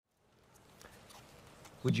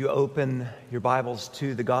Would you open your Bibles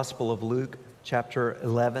to the Gospel of Luke, chapter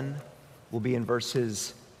 11? We'll be in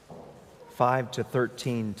verses 5 to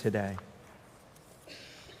 13 today.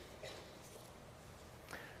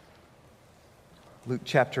 Luke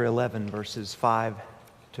chapter 11, verses 5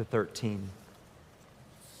 to 13.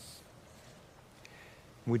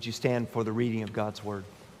 Would you stand for the reading of God's Word?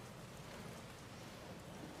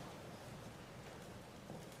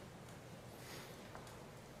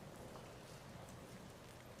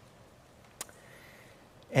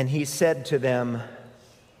 And he said to them,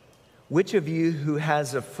 "Which of you who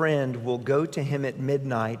has a friend will go to him at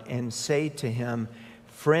midnight and say to him,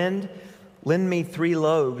 'Friend, lend me 3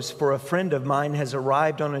 loaves, for a friend of mine has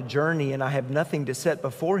arrived on a journey and I have nothing to set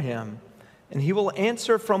before him?' And he will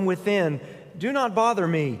answer from within, 'Do not bother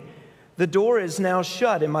me. The door is now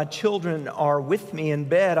shut and my children are with me in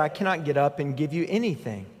bed. I cannot get up and give you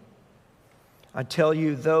anything.' I tell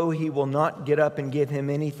you, though he will not get up and give him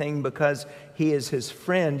anything because he is his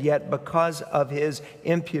friend, yet because of his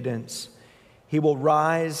impudence, he will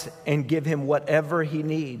rise and give him whatever he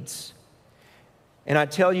needs. And I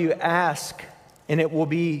tell you, ask, and it will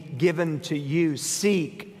be given to you.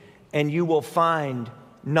 Seek, and you will find.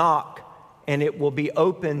 Knock, and it will be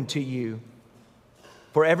open to you.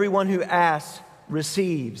 For everyone who asks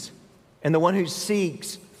receives, and the one who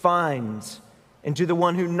seeks finds. And to the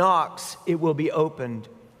one who knocks, it will be opened.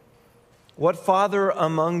 What father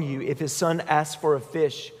among you, if his son asks for a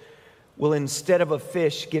fish, will instead of a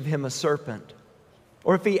fish give him a serpent?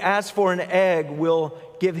 Or if he asks for an egg, will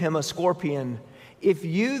give him a scorpion? If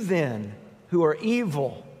you then, who are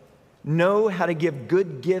evil, know how to give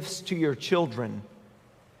good gifts to your children,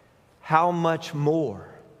 how much more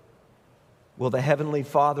will the Heavenly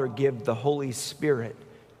Father give the Holy Spirit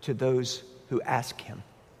to those who ask him?"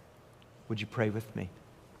 Would you pray with me?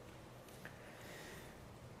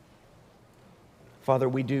 Father,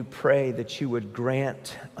 we do pray that you would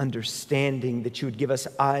grant understanding, that you would give us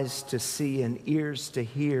eyes to see and ears to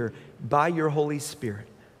hear by your Holy Spirit,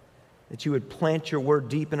 that you would plant your word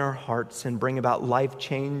deep in our hearts and bring about life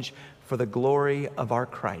change for the glory of our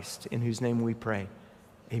Christ, in whose name we pray.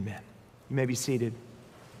 Amen. You may be seated.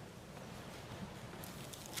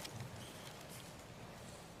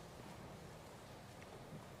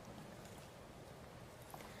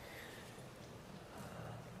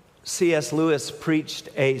 C.S. Lewis preached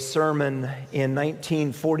a sermon in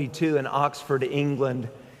 1942 in Oxford, England,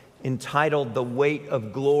 entitled "The Weight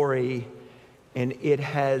of Glory," and it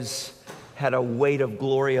has had a weight of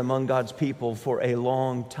glory among God's people for a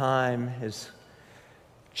long time, has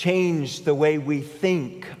changed the way we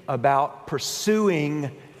think about pursuing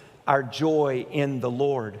our joy in the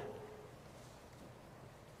Lord.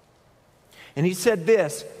 And he said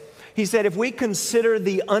this. He said, if we consider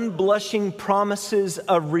the unblushing promises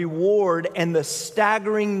of reward and the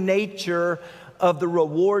staggering nature of the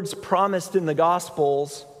rewards promised in the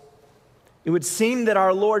Gospels, it would seem that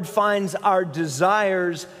our Lord finds our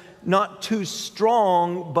desires not too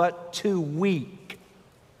strong, but too weak.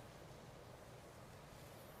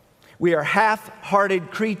 We are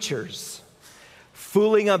half-hearted creatures,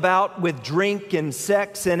 fooling about with drink and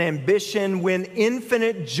sex and ambition when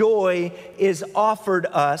infinite joy is offered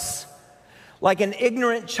us, like an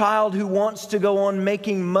ignorant child who wants to go on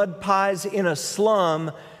making mud pies in a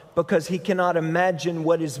slum because he cannot imagine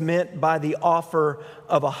what is meant by the offer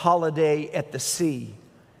of a holiday at the sea.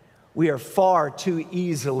 We are far too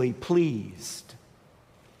easily pleased.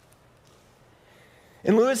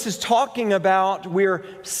 And Lewis is talking about we're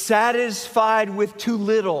satisfied with too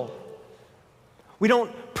little. We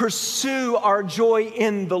don't pursue our joy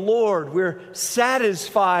in the Lord. We're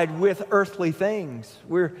satisfied with earthly things.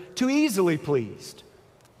 We're too easily pleased.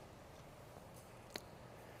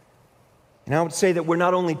 And I would say that we're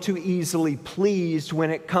not only too easily pleased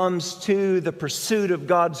when it comes to the pursuit of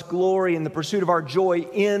God's glory and the pursuit of our joy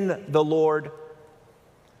in the Lord,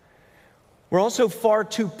 we're also far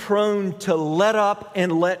too prone to let up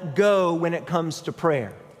and let go when it comes to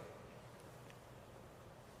prayer.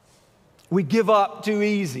 We give up too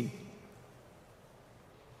easy.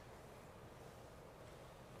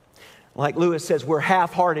 Like Lewis says, we're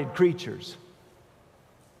half-hearted creatures.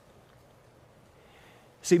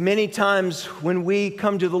 See, many times when we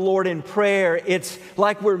come to the Lord in prayer, it's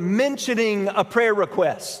like we're mentioning a prayer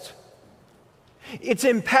request. It's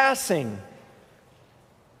in passing.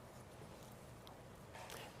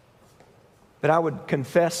 But I would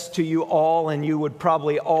confess to you all, and you would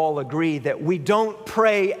probably all agree, that we don't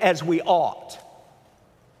pray as we ought.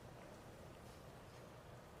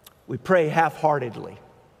 We pray half-heartedly.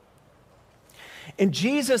 And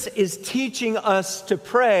Jesus is teaching us to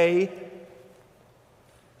pray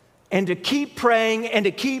and to keep praying and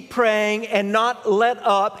to keep praying and not let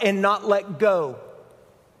up and not let go.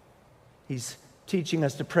 He's teaching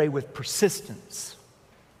us to pray with persistence.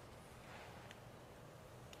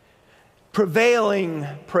 Prevailing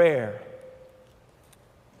prayer.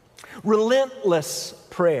 Relentless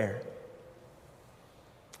prayer.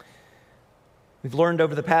 We've learned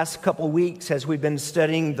over the past couple weeks as we've been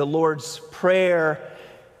studying the Lord's Prayer,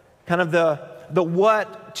 kind of the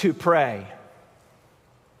what to pray.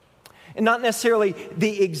 And not necessarily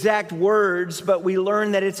the exact words, but we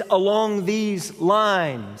learn that it's along these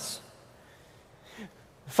lines.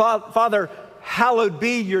 Father, hallowed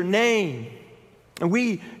be your name. And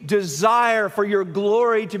we desire for your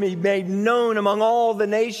glory to be made known among all the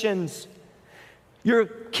nations. Your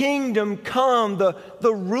kingdom come,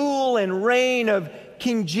 the rule and reign of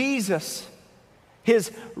King Jesus.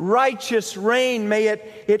 His righteous reign, may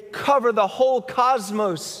it cover the whole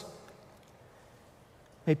cosmos.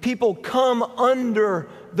 May people come under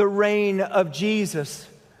the reign of Jesus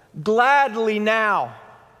gladly now.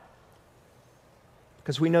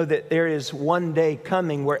 Because we know that there is one day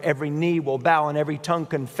coming where every knee will bow and every tongue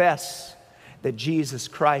confess that Jesus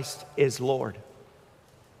Christ is Lord.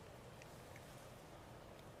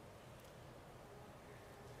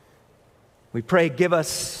 We pray, give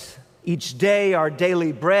us each day our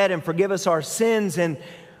daily bread and forgive us our sins. And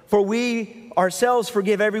for we ourselves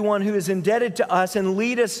forgive everyone who is indebted to us, and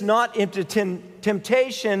lead us not into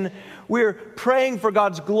temptation. We're praying for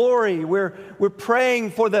God's glory. We're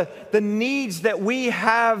praying for the needs that we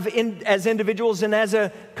have as individuals and as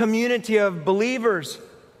a community of believers.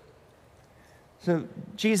 So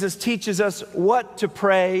Jesus teaches us what to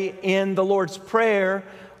pray in the Lord's Prayer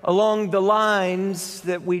along the lines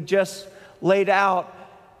that we just laid out.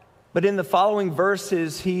 But in the following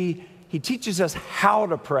verses, he teaches us how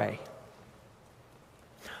to pray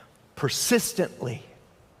persistently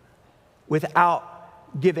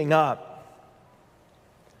without giving up.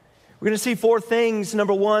 We're going to see four things.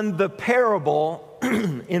 Number one, the parable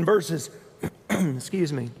in verses,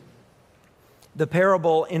 the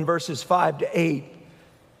parable in verses 5 to 8,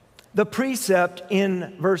 the precept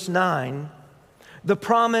in verse 9, the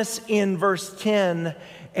promise in verse 10,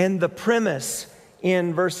 and the premise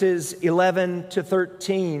in verses 11 to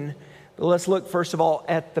 13. But let's look first of all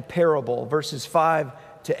at the parable, verses 5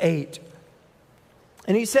 to 8.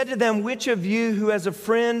 And he said to them, which of you who has a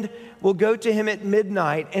friend will go to him at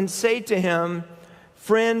midnight and say to him,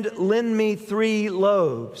 friend, lend me 3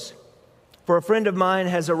 loaves? For a friend of mine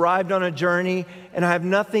has arrived on a journey, and I have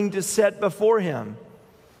nothing to set before him.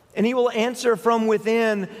 And he will answer from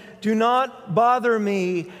within, do not bother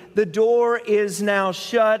me. The door is now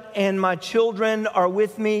shut, and my children are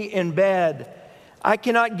with me in bed. I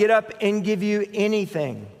cannot get up and give you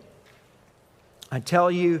anything. I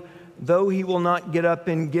tell you, though he will not get up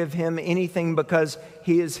and give him anything because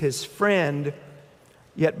he is his friend,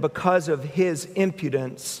 yet because of his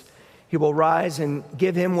impudence, he will rise and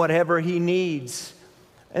give him whatever he needs.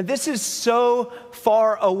 And this is so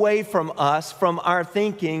far away from us, from our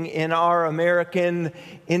thinking in our American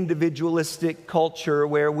individualistic culture,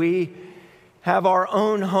 where we have our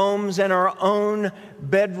own homes and our own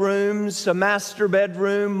bedrooms, a master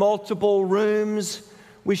bedroom, multiple rooms.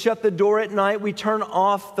 We shut the door at night, we turn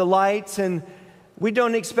off the lights, and we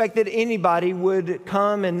don't expect that anybody would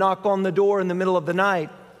come and knock on the door in the middle of the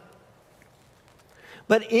night.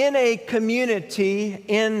 But in a community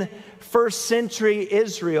in first century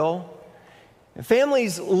Israel,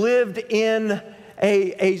 families lived in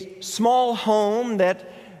a small home that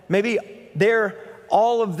maybe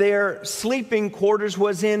all of their sleeping quarters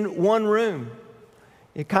was in one room.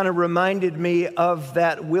 It kind of reminded me of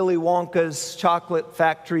that Willy Wonka's chocolate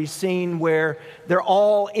factory scene where they're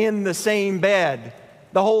all in the same bed,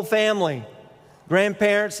 the whole family,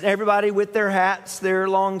 grandparents, everybody with their hats, their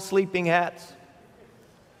long sleeping hats.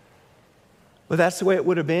 But that's the way it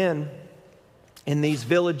would have been in these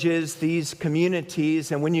villages, these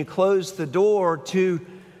communities. And when you close the door,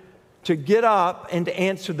 to get up and to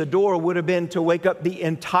answer the door would have been to wake up the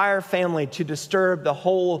entire family, to disturb the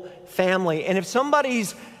whole family. And if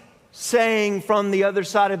somebody's saying from the other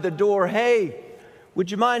side of the door, hey, would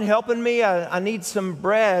you mind helping me? I need some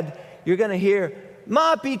bread. You're going to hear,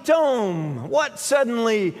 Ma pitom,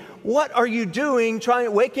 what are you doing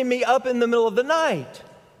waking me up in the middle of the night?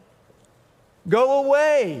 Go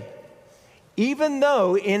away. Even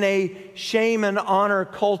though in a shame and honor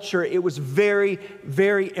culture, it was very,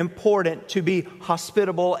 very important to be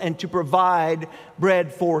hospitable and to provide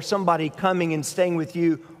bread for somebody coming and staying with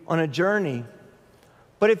you on a journey.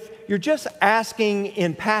 But if you're just asking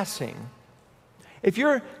in passing, if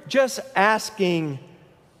you're just asking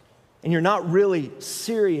and you're not really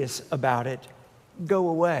serious about it, go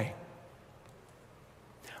away.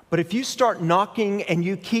 But if you start knocking and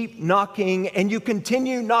you keep knocking and you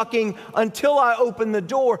continue knocking until I open the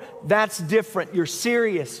door, that's different. You're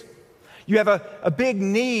serious. You have a big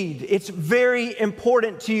need. It's very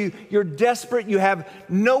important to you. You're desperate. You have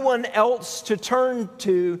no one else to turn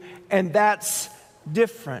to, and that's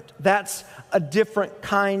different. That's a different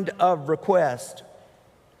kind of request.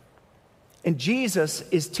 And Jesus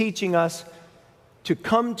is teaching us to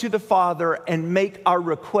come to the Father and make our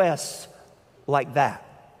requests like that.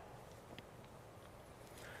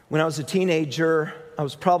 When I was a teenager, I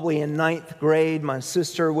was probably in 9th grade. My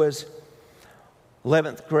sister was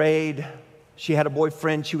 11th grade. She had a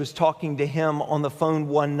boyfriend. She was talking to him on the phone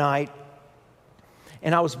one night.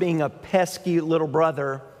 And I was being a pesky little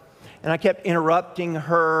brother. And I kept interrupting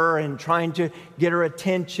her and trying to get her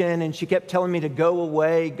attention. And she kept telling me to go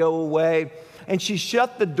away, go away. And she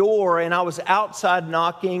shut the door, and I was outside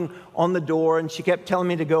knocking on the door, and she kept telling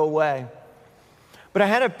me to go away. But I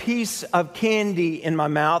had a piece of candy in my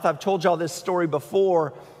mouth. I've told y'all this story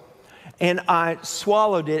before. And I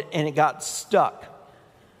swallowed it, and it got stuck.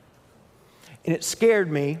 And it scared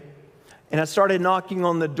me. And I started knocking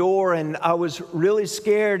on the door, and I was really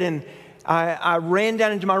scared. And I ran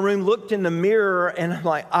down into my room, looked in the mirror, and I'm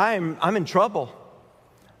like, I'm in trouble.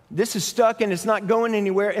 This is stuck and it's not going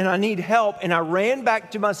anywhere, and I need help. And I ran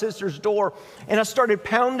back to my sister's door, and I started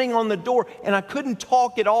pounding on the door, and I couldn't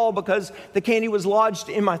talk at all because the candy was lodged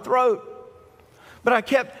in my throat. But I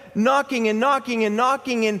kept knocking and knocking and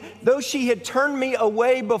knocking, and though she had turned me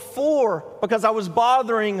away before because I was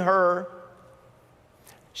bothering her,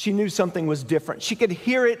 she knew something was different. She could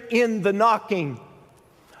hear it in the knocking.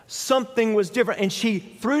 Something was different, and she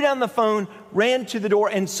threw down the phone, ran to the door,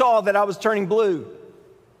 and saw that I was turning blue.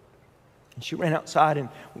 And she ran outside and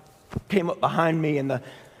came up behind me and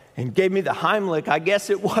gave me the Heimlich, I guess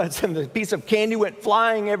it was, and the piece of candy went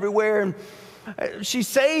flying everywhere. And she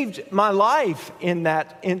saved my life in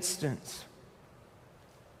that instance.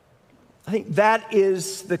 I think that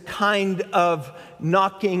is the kind of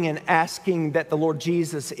knocking and asking that the Lord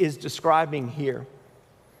Jesus is describing here.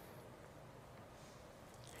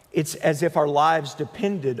 It's as if our lives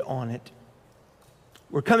depended on it.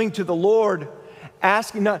 We're coming to the Lord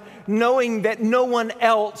asking, knowing that no one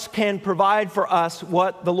else can provide for us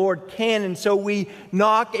what the Lord can. And so we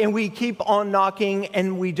knock and we keep on knocking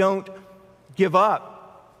and we don't give up.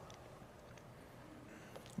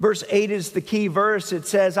 Verse 8 is the key verse. It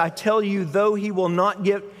says, I tell you, though he will not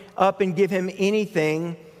give up and give him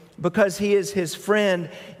anything because he is his friend,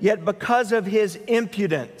 yet because of his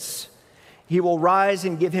impudence, he will rise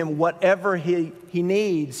and give him whatever he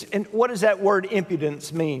needs. And what does that word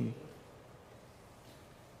impudence mean?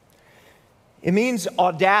 It means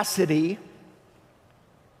audacity,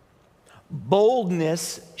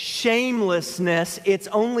 boldness, shamelessness. It's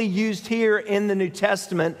only used here in the New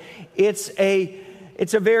Testament. It's a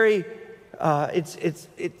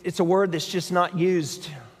word that's just not used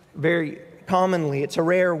very commonly. It's a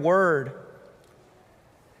rare word.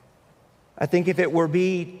 I think if it would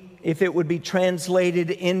be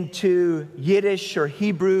translated into Yiddish or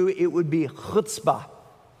Hebrew, it would be chutzpah.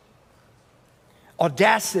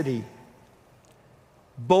 Audacity,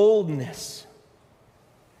 boldness,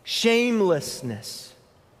 shamelessness.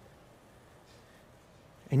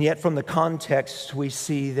 And yet from the context, we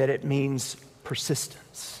see that it means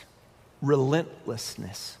persistence,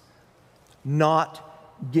 relentlessness, not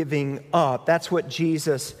giving up. That's what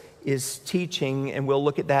Jesus is teaching, and we'll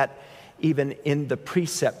look at that even in the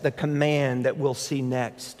precept, the command that we'll see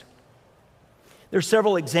next. There are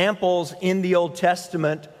several examples in the Old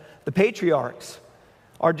Testament. The patriarchs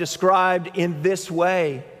are described in this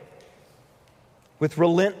way, with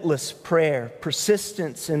relentless prayer,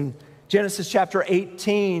 persistence. In Genesis chapter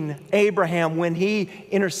 18, Abraham, when he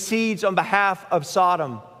intercedes on behalf of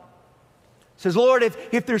Sodom, says, Lord,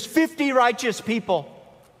 if there's 50 righteous people,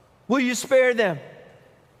 will you spare them?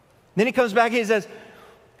 Then he comes back and he says,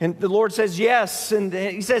 and the Lord says, yes. And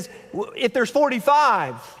he says, if there's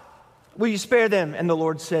 45, will you spare them? And the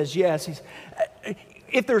Lord says, yes.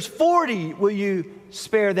 If there's 40, will you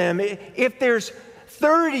spare them? If there's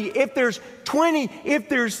 30, if there's 20, if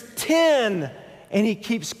there's 10. And he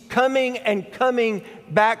keeps coming and coming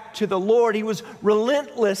back to the Lord. He was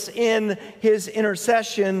relentless in his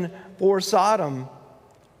intercession for Sodom.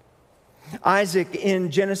 Isaac, in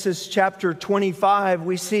Genesis chapter 25,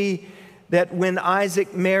 we see that when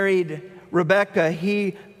Isaac married Rebekah,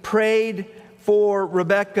 he prayed for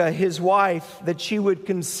Rebekah, his wife, that she would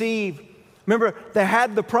conceive. Remember, they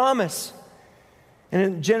had the promise. And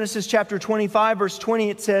in Genesis chapter 25, verse 20,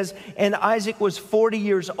 it says, "And Isaac was 40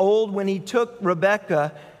 years old when he took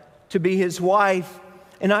Rebekah to be his wife.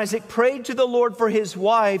 And Isaac prayed to the Lord for his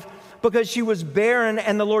wife because she was barren,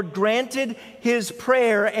 and the Lord granted his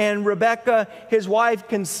prayer, and Rebekah, his wife,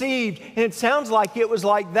 conceived." And it sounds like it was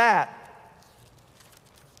like that.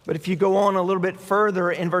 But if you go on a little bit further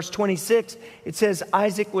in verse 26, it says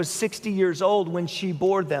Isaac was 60 years old when she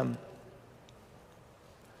bore them.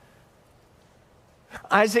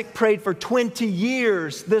 Isaac prayed for 20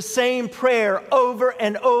 years the same prayer over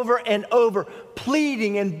and over and over,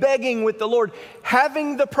 pleading and begging with the Lord,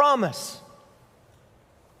 having the promise.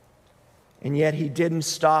 And yet he didn't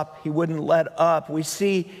stop. He wouldn't let up. We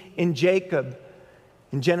see in Jacob,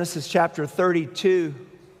 in Genesis chapter 32,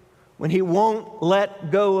 when he won't let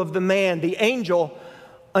go of the man, the angel,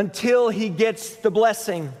 until he gets the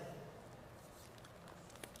blessing.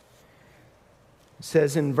 It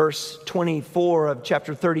says in verse 24 of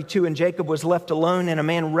chapter 32, "And Jacob was left alone, and a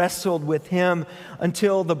man wrestled with him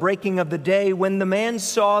until the breaking of the day. When the man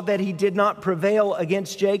saw that he did not prevail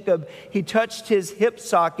against Jacob, he touched his hip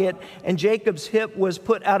socket, and Jacob's hip was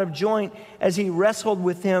put out of joint as he wrestled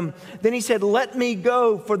with him. Then he said, 'Let me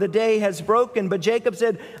go, for the day has broken.' But Jacob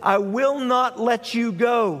said, 'I will not let you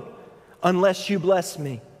go unless you bless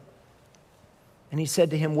me.' And he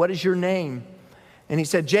said to him, 'What is your name?' And he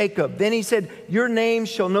said, 'Jacob.' Then he said, 'Your name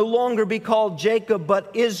shall no longer be called Jacob, but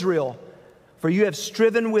Israel, for you have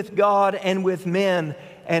striven with God and with men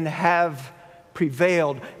and have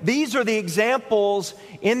prevailed.'" These are the examples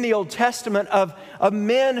in the Old Testament of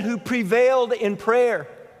men who prevailed in prayer,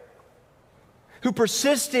 who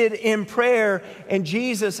persisted in prayer, and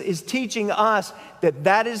Jesus is teaching us that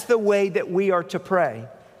that is the way that we are to pray.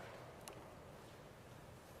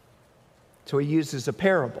 So he uses a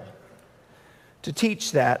parable to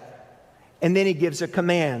teach that, and then he gives a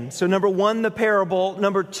command. So number one, the parable.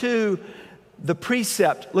 Number two, the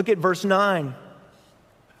precept. Look at verse 9.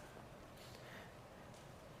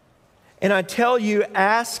 "And I tell you,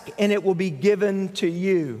 ask and it will be given to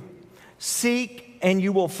you. Seek and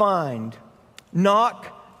you will find. Knock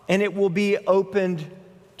and it will be opened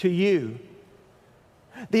to you."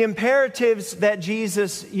 The imperatives that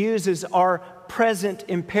Jesus uses are present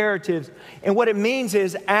imperatives. And what it means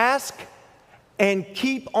is ask and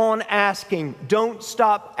keep on asking. Don't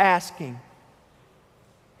stop asking.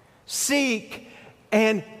 Seek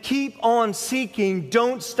and keep on seeking.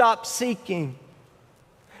 Don't stop seeking.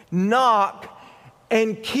 Knock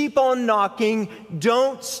and keep on knocking.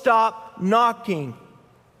 Don't stop knocking.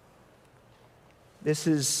 This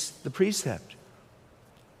is the precept.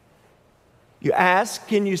 You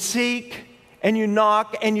ask and you seek and you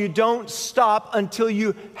knock and you don't stop until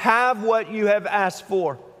you have what you have asked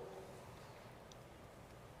for.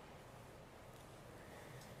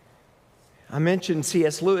 I mentioned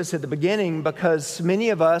C.S. Lewis at the beginning because many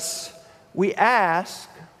of us, we ask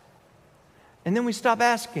and then we stop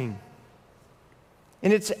asking.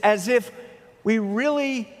 And it's as if we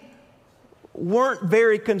really weren't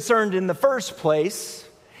very concerned in the first place.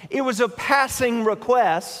 It was a passing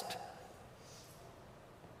request.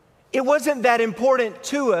 It wasn't that important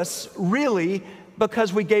to us, really,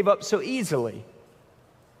 because we gave up so easily.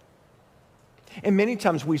 And many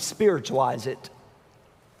times we spiritualize it.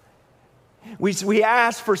 We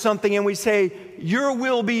ask for something and we say, "Your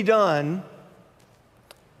will be done,"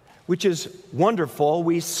 which is wonderful.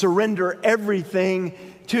 We surrender everything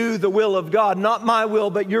to the will of God. Not my will,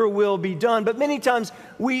 but your will be done. But many times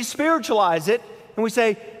we spiritualize it and we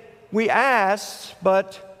say, we ask,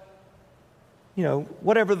 but,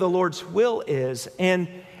 whatever the Lord's will is. And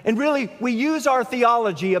really, we use our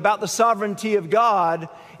theology about the sovereignty of God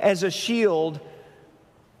as a shield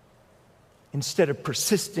instead of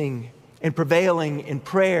persisting and prevailing in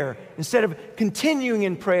prayer, instead of continuing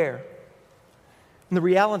in prayer. And the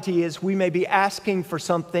reality is we may be asking for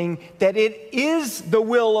something that it is the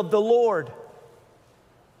will of the Lord.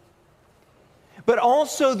 But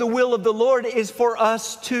also the will of the Lord is for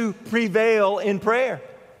us to prevail in prayer.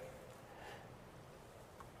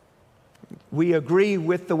 We agree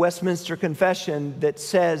with the Westminster Confession that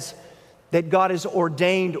says that God has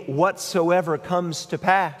ordained whatsoever comes to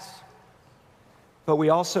pass. But we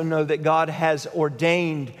also know that God has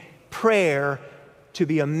ordained prayer to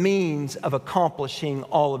be a means of accomplishing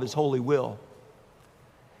all of His holy will.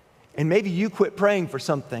 And maybe you quit praying for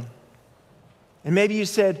something. And maybe you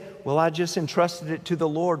said, "Well, I just entrusted it to the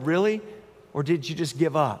Lord." Really? Or did you just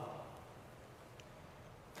give up?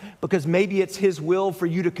 Because maybe it's His will for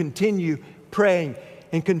you to continue praying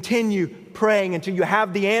and continue praying until you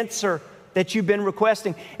have the answer that you've been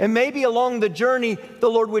requesting. And maybe along the journey, the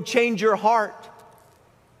Lord would change your heart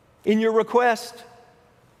in your request.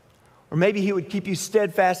 Or maybe He would keep you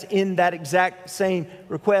steadfast in that exact same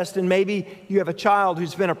request. And maybe you have a child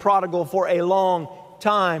who's been a prodigal for a long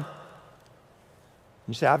time.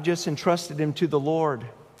 You say, I've just entrusted him to the Lord.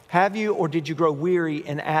 Have you, or did you grow weary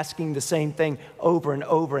in asking the same thing over and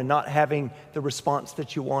over and not having the response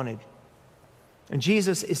that you wanted? And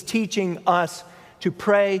Jesus is teaching us to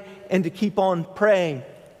pray and to keep on praying,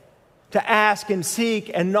 to ask and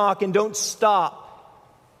seek and knock and don't stop.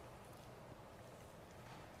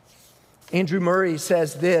 Andrew Murray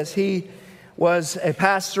says this. He was a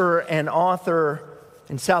pastor and author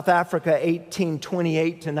in South Africa, 1828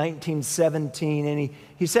 to 1917. And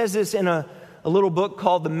he says this in a little book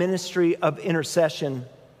called The Ministry of Intercession.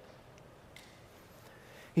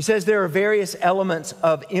 He says there are various elements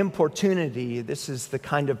of importunity. This is the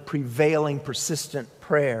kind of prevailing, persistent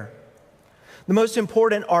prayer. The most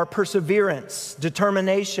important are perseverance,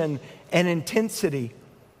 determination, and intensity.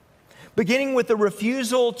 Beginning with the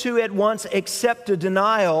refusal to at once accept a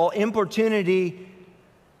denial, importunity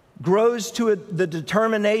grows to the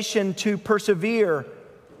determination to persevere,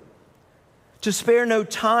 to spare no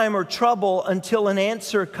time or trouble until an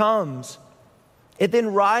answer comes. It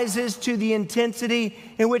then rises to the intensity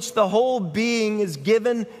in which the whole being is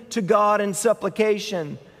given to God in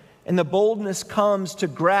supplication, and the boldness comes to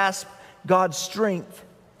grasp God's strength.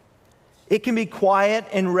 It can be quiet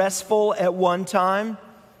and restful at one time,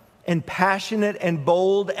 and passionate and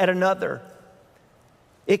bold at another.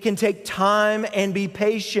 It can take time and be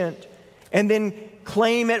patient, and then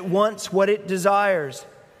claim at once what it desires.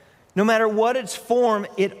 No matter what its form,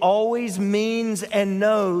 it always means and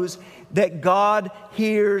knows that God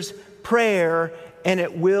hears prayer and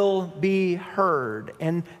it will be heard.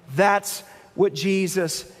 And that's what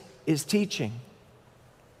Jesus is teaching.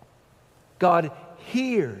 God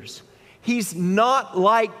hears. He's not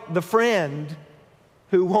like the friend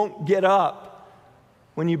who won't get up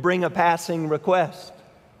when you bring a passing request.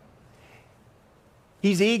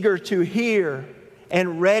 He's eager to hear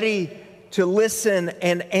and ready to listen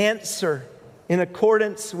and answer in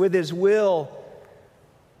accordance with His will.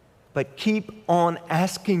 But keep on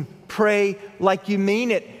asking. Pray like you mean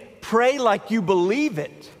it. Pray like you believe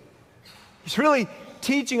it. He's really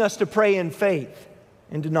teaching us to pray in faith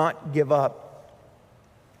and to not give up.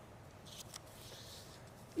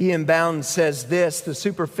 Ian Bounds says this: the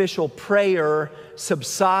superficial prayer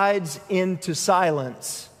subsides into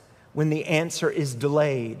silence when the answer is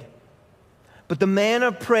delayed. But the man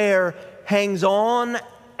of prayer hangs on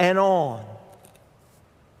and on.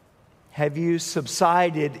 Have you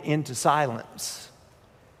subsided into silence?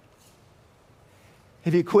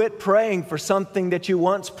 Have you quit praying for something that you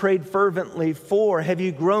once prayed fervently for? Have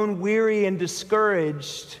you grown weary and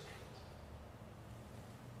discouraged?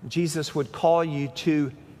 Jesus would call you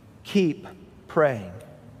to keep praying,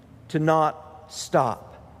 to not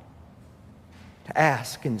stop, to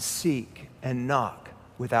ask and seek and knock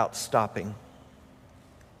without stopping.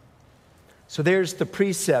 So there's the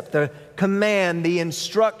precept, the command, the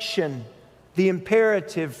instruction, the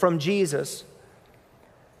imperative from Jesus.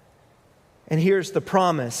 And here's the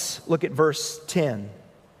promise. Look at verse 10.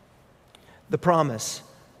 The promise.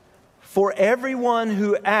 For everyone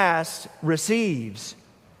who asks receives,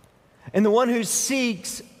 and the one who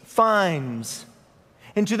seeks finds,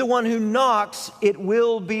 and to the one who knocks it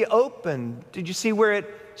will be opened. Did you see where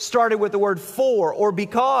it started with the word for or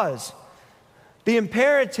because? The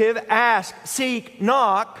imperative, ask, seek,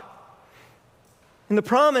 knock. And the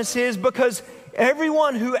promise is because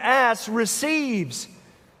everyone who asks receives,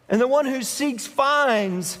 and the one who seeks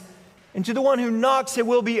finds, and to the one who knocks it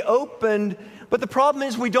will be opened. But the problem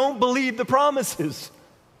is we don't believe the promises.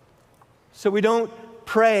 So we don't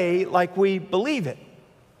pray like we believe it.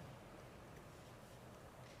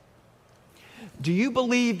 Do you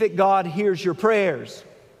believe that God hears your prayers?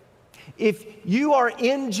 If you are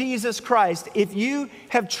in Jesus Christ, if you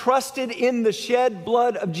have trusted in the shed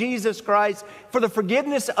blood of Jesus Christ for the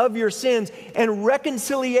forgiveness of your sins and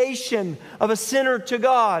reconciliation of a sinner to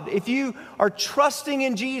God, if you are trusting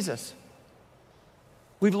in Jesus,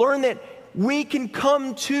 we've learned that we can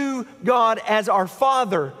come to God as our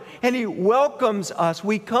Father, and He welcomes us.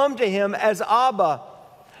 We come to Him as Abba,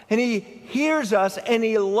 and He hears us, and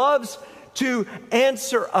He loves to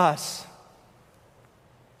answer us.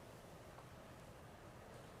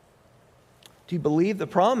 Do you believe the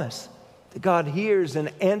promise that God hears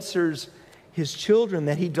and answers His children,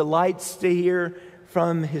 that He delights to hear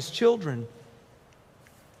from His children?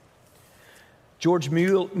 George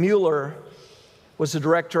Mueller was the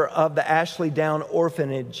director of the Ashley Down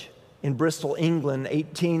Orphanage in Bristol, England.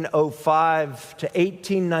 1805 to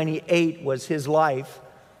 1898 was his life.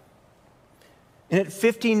 And at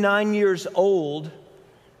 59 years old,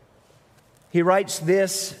 He writes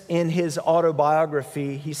this in his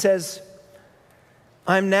autobiography. He says,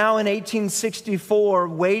 "I'm now in 1864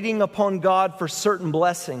 waiting upon God for certain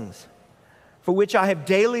blessings, for which I have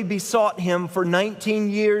daily besought him for 19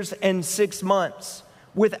 years and 6 months,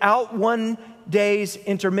 without one day's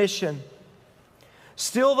intermission.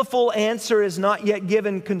 Still, the full answer is not yet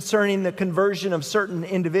given concerning the conversion of certain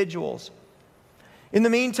individuals. In the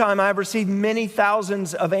meantime, I have received many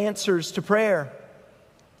thousands of answers to prayer.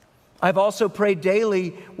 I've also prayed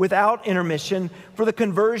daily without intermission for the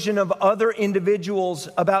conversion of other individuals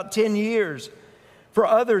about 10 years, for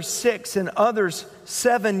others 6 and others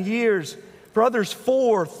 7 years, for others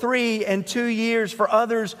 4, 3, and 2 years, for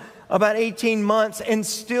others about 18 months, and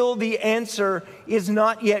still the answer is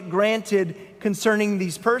not yet granted concerning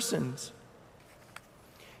these persons.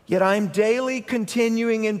 Yet I am daily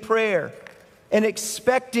continuing in prayer and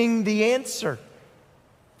expecting the answer.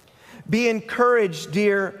 Be encouraged,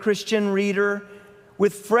 dear Christian reader,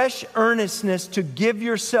 with fresh earnestness to give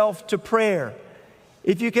yourself to prayer,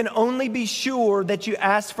 if you can only be sure that you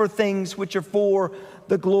ask for things which are for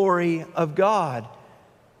the glory of God."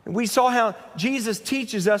 We saw how Jesus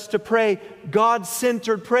teaches us to pray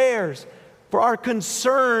God-centered prayers, for our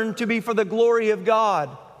concern to be for the glory of God.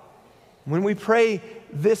 When we pray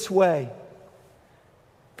this way,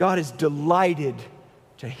 God is delighted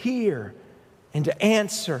to hear and to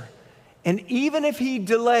answer. And even if He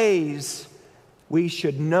delays, we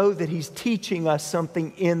should know that He's teaching us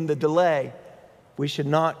something in the delay. We should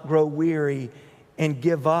not grow weary and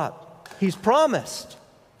give up. He's promised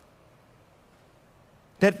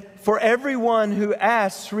that for everyone who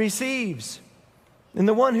asks, receives. And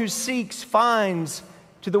the one who seeks, finds.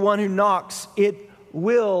 To the one who knocks, it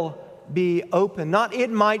will be opened. Not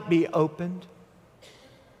it might be opened.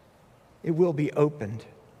 It will be opened.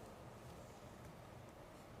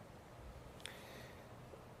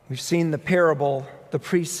 We've seen the parable, the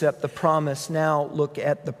precept, the promise. Now look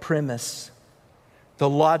at the premise, the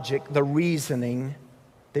logic, the reasoning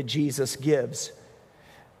that Jesus gives.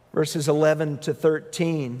 Verses 11 to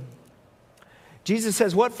 13. Jesus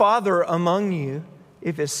says, "What father among you,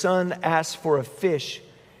 if his son asks for a fish,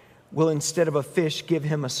 will instead of a fish give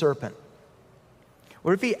him a serpent?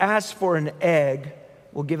 Or if he asks for an egg,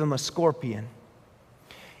 will give him a scorpion?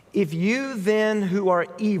 If you then who are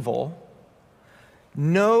evil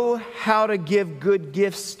know how to give good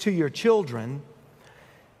gifts to your children,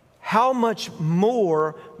 how much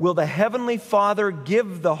more will the Heavenly Father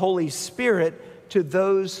give the Holy Spirit to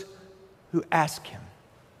those who ask Him?"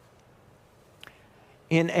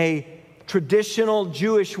 In a traditional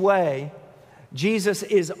Jewish way, Jesus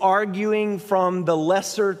is arguing from the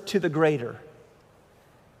lesser to the greater.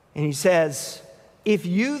 And He says, if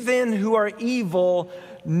you then who are evil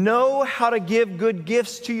know how to give good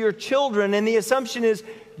gifts to your children, and the assumption is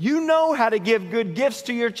you know how to give good gifts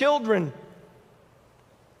to your children.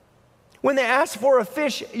 When they ask for a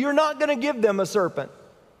fish, you're not going to give them a serpent.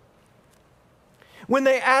 When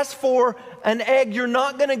they ask for an egg, you're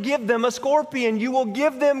not going to give them a scorpion. You will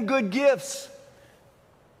give them good gifts.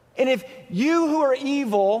 And if you who are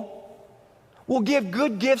evil will give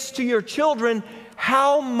good gifts to your children,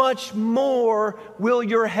 how much more will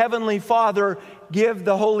your Heavenly Father give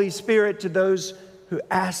the Holy Spirit to those who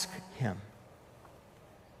ask Him?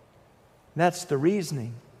 That's the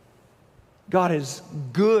reasoning. God is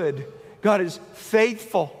good. God is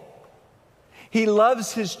faithful. He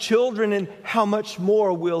loves His children, and how much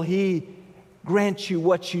more will He grant you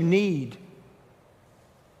what you need?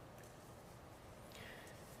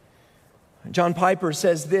 John Piper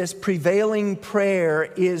says this: prevailing prayer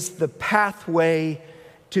is the pathway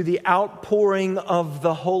to the outpouring of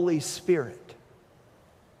the Holy Spirit.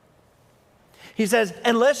 He says,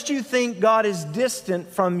 unless you think God is distant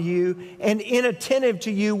from you and inattentive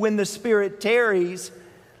to you when the Spirit tarries,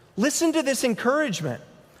 listen to this encouragement.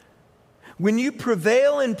 When you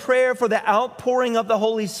prevail in prayer for the outpouring of the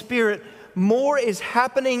Holy Spirit, more is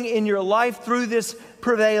happening in your life through this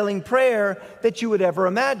prevailing prayer that you would ever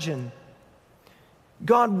imagine.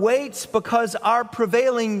 God waits because our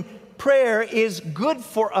prevailing prayer is good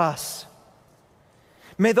for us.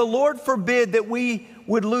 May the Lord forbid that we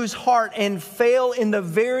would lose heart and fail in the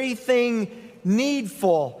very thing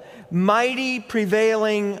needful, mighty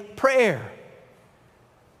prevailing prayer.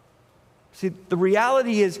 See, the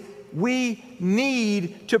reality is we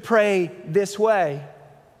need to pray this way.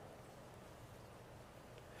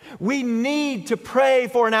 We need to pray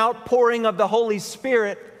for an outpouring of the Holy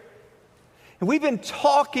Spirit. And we've been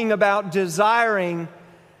talking about desiring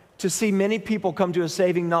to see many people come to a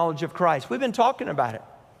saving knowledge of Christ. We've been talking about it.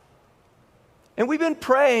 And we've been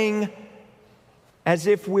praying as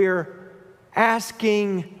if we're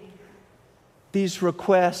asking these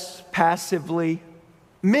requests passively,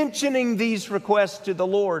 mentioning these requests to the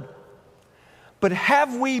Lord. But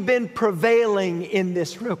have we been prevailing in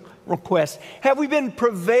this request? Have we been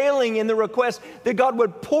prevailing in the request that God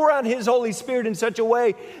would pour out His Holy Spirit in such a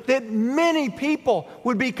way that many people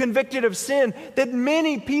would be convicted of sin, that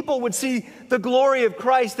many people would see the glory of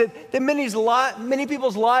Christ, that many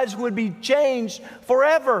people's lives would be changed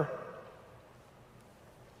forever?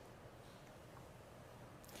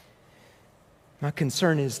 My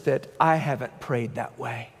concern is that I haven't prayed that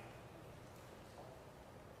way.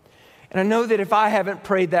 And I know that if I haven't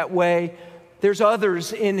prayed that way, there's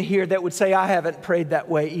others in here that would say I haven't prayed that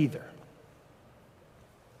way either.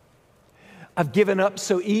 I've given up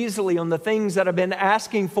so easily on the things that I've been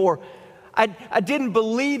asking for. I didn't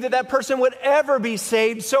believe that person would ever be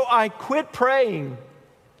saved, so I quit praying.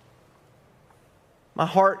 My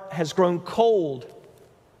heart has grown cold.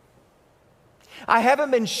 I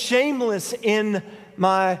haven't been shameless in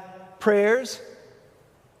my prayers.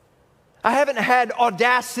 I haven't had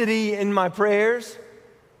audacity in my prayers.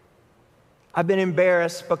 I've been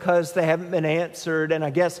embarrassed because they haven't been answered, and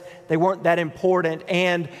I guess they weren't that important.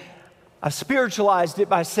 And I've spiritualized it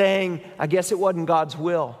by saying, I guess it wasn't God's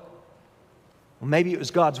will. Well, maybe it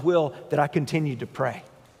was God's will that I continued to pray.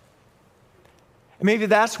 And maybe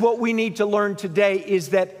that's what we need to learn today, is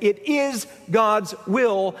that it is God's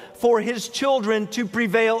will for His children to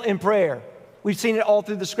prevail in prayer. We've seen it all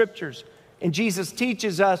through the Scriptures. And Jesus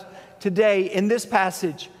teaches us today in this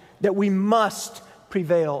passage that we must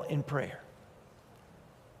prevail in prayer.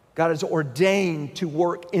 God has ordained to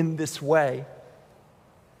work in this way.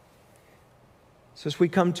 So as we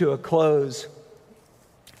come to a close,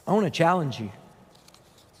 I want to challenge you.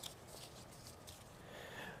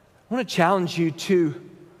 I want to challenge you to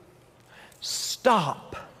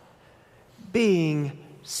stop being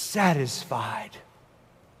satisfied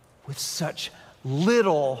with such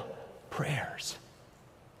little prayers.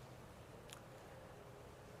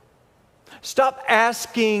 Stop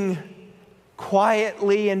asking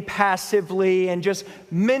quietly and passively and just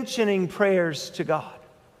mentioning prayers to God.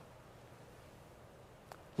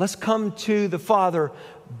 Let's come to the Father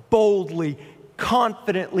boldly,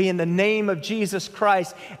 confidently in the name of Jesus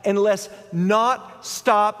Christ, and let's not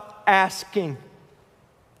stop asking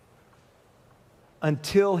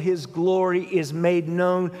until His glory is made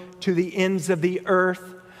known to the ends of the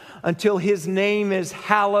earth, until His name is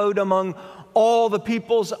hallowed among all the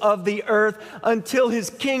peoples of the earth, until His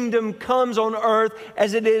kingdom comes on earth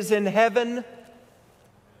as it is in heaven,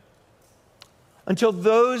 until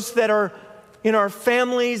those that are in our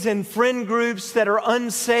families and friend groups that are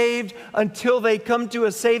unsaved, until they come to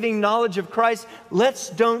a saving knowledge of Christ.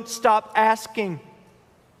 Don't stop asking.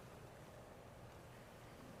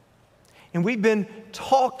 And we've been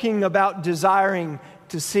talking about desiring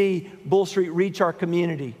to see Bull Street reach our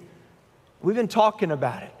community. We've been talking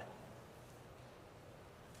about it.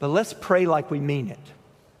 But let's pray like we mean it.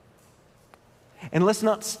 And let's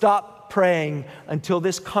not stop praying until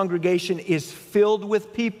this congregation is filled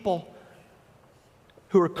with people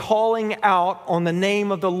who are calling out on the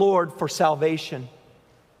name of the Lord for salvation,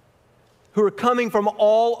 who are coming from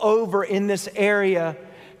all over in this area,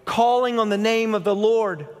 calling on the name of the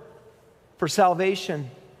Lord for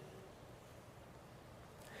salvation.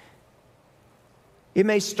 It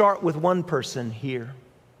may start with one person here,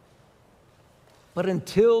 but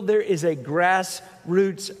until there is a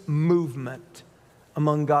grassroots movement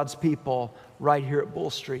among God's people right here at Bull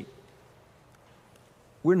Street,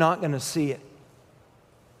 we're not going to see it.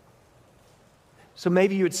 So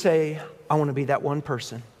maybe you would say, I want to be that one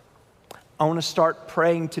person. I want to start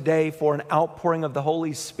praying today for an outpouring of the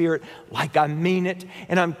Holy Spirit like I mean it,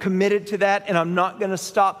 and I'm committed to that, and I'm not going to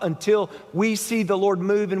stop until we see the Lord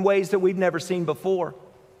move in ways that we've never seen before.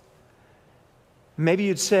 Maybe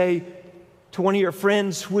you'd say to one of your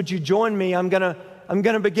friends, would you join me? I'm going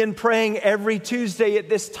to begin praying every Tuesday at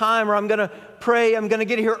this time, or I'm going to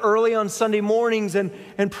get here early on Sunday mornings and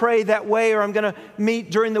pray that way, or I'm going to meet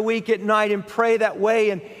during the week at night and pray that way.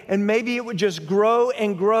 And maybe it would just grow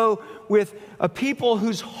and grow with a people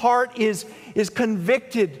whose heart is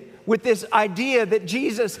convicted with this idea that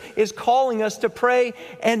Jesus is calling us to pray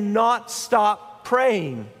and not stop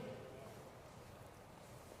praying.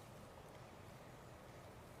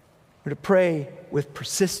 We're to pray with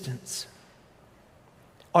persistence,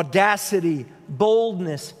 audacity,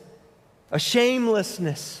 boldness, a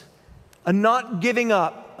shamelessness, a not giving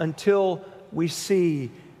up until we see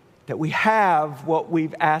that we have what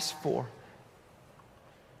we've asked for.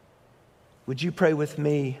 Would you pray with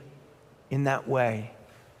me in that way?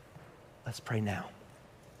 Let's pray now.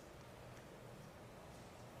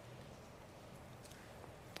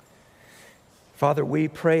 Father, we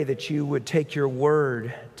pray that you would take your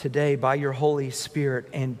word today by your Holy Spirit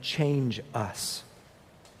and change us.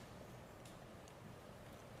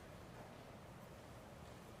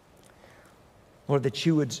 Lord, that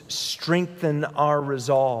you would strengthen our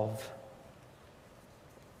resolve,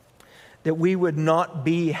 that we would not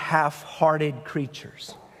be half-hearted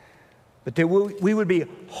creatures, but that we would be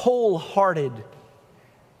wholehearted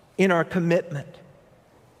in our commitment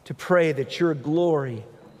to pray that your glory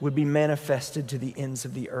would be manifested to the ends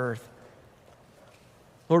of the earth.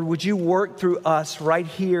 Lord, would you work through us right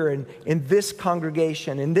here in this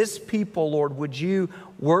congregation, in this people, Lord, would you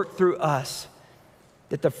work through us,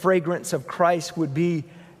 that the fragrance of Christ would be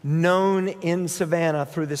known in Savannah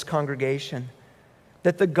through this congregation,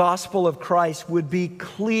 that the gospel of Christ would be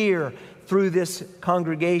clear through this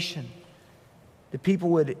congregation, that people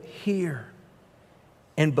would hear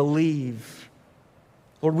and believe.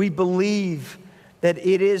 Lord, we believe that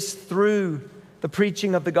it is through the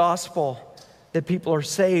preaching of the gospel that people are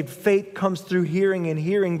saved. Faith comes through hearing, and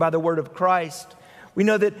hearing by the word of Christ. We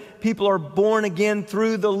know that people are born again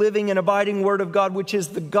through the living and abiding word of God, which is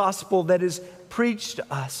the gospel that is preached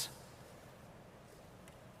to us.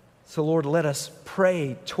 So, Lord, let us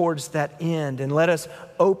pray towards that end, and let us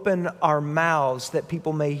open our mouths that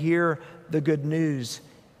people may hear the good news.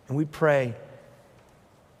 And we pray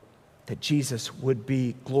that Jesus would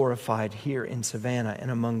be glorified here in Savannah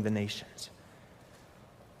and among the nations.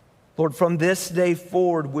 Lord, from this day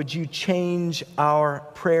forward, would you change our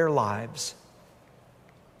prayer lives?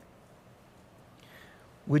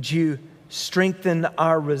 Would you strengthen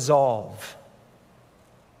our resolve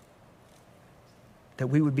that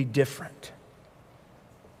we would be different?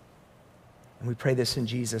 And we pray this in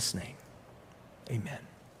Jesus' name. Amen.